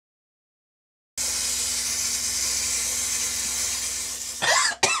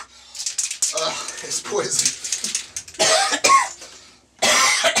It's poison.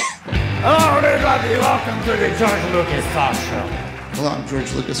 Hello everybody, welcome to the George Lucas Talk Show. Hello, I'm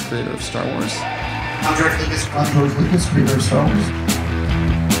George Lucas, creator of Star Wars. I'm George Lucas, creator of Star Wars.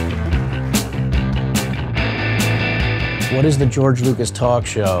 What is the George Lucas Talk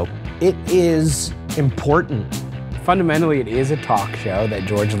Show? It is important. Fundamentally, it is a talk show that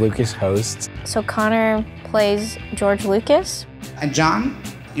George Lucas hosts. So Connor plays George Lucas? And John,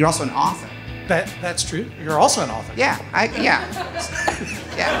 you're also an author. That's true. You're also an author. Yeah.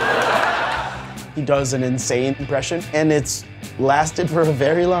 He does an insane impression, and it's lasted for a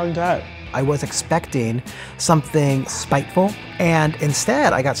very long time. I was expecting something spiteful, and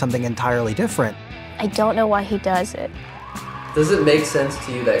instead I got something entirely different. I don't know why he does it. Does it make sense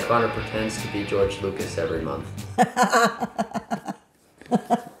to you that Connor pretends to be George Lucas every month?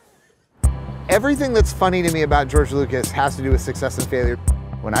 Everything that's funny to me about George Lucas has to do with success and failure.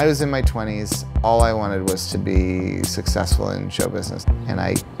 When I was in my 20s, all I wanted was to be successful in show business, and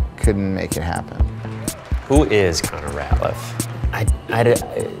I couldn't make it happen. Who is Connor Ratliff? I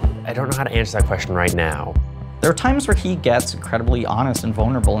don't know how to answer that question right now. There are times where he gets incredibly honest and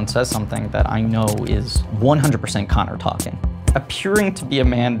vulnerable and says something that I know is 100% Connor talking. Appearing to be a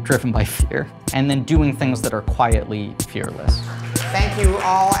man driven by fear, and then doing things that are quietly fearless. Thank you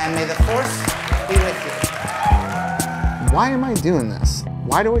all, and may the Force be with you. Why am I doing this?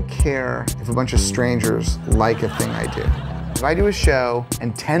 Why do I care if a bunch of strangers like a thing I do? If I do a show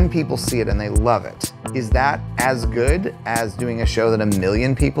and 10 people see it and they love it, is that as good as doing a show that 1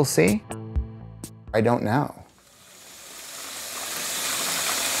 million people see? I don't know.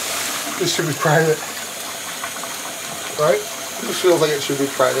 This should be private, right? This feels like it should be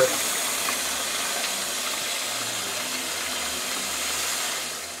private.